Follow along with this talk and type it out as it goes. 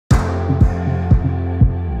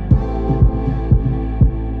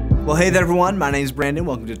Well, hey there everyone, my name is Brandon.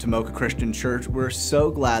 Welcome to Tomoka Christian Church. We're so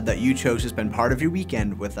glad that you chose to spend part of your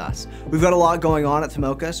weekend with us. We've got a lot going on at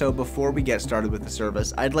Tomoka, so before we get started with the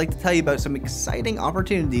service, I'd like to tell you about some exciting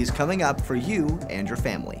opportunities coming up for you and your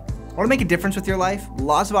family. Want to make a difference with your life?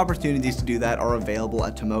 Lots of opportunities to do that are available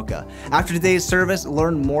at Tomoka. After today's service,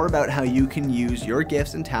 learn more about how you can use your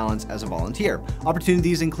gifts and talents as a volunteer.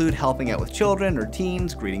 Opportunities include helping out with children or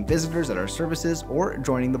teens, greeting visitors at our services, or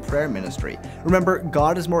joining the prayer ministry. Remember,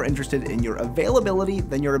 God is more interested in your availability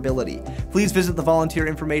than your ability. Please visit the volunteer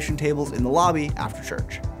information tables in the lobby after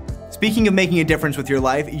church. Speaking of making a difference with your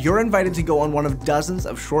life, you're invited to go on one of dozens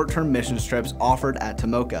of short-term missions trips offered at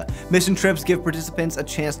Tomoka. Mission trips give participants a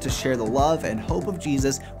chance to share the love and hope of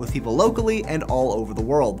Jesus with people locally and all over the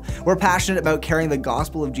world. We're passionate about carrying the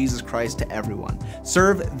gospel of Jesus Christ to everyone.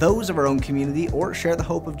 Serve those of our own community or share the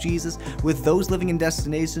hope of Jesus with those living in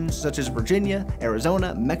destinations such as Virginia,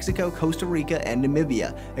 Arizona, Mexico, Costa Rica, and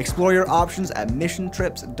Namibia. Explore your options at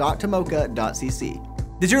missiontrips.tomoka.cc.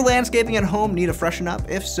 Does your landscaping at home need a freshen up?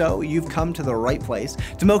 If so, you've come to the right place.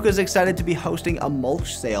 Tomoka is excited to be hosting a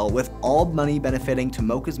mulch sale with all money benefiting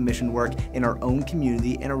Tomoka's mission work in our own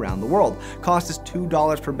community and around the world. Cost is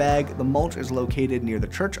 $2 per bag. The mulch is located near the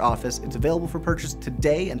church office. It's available for purchase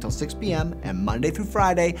today until 6 p.m. and Monday through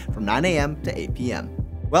Friday from 9 a.m. to 8 p.m.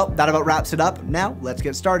 Well, that about wraps it up. Now let's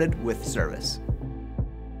get started with service.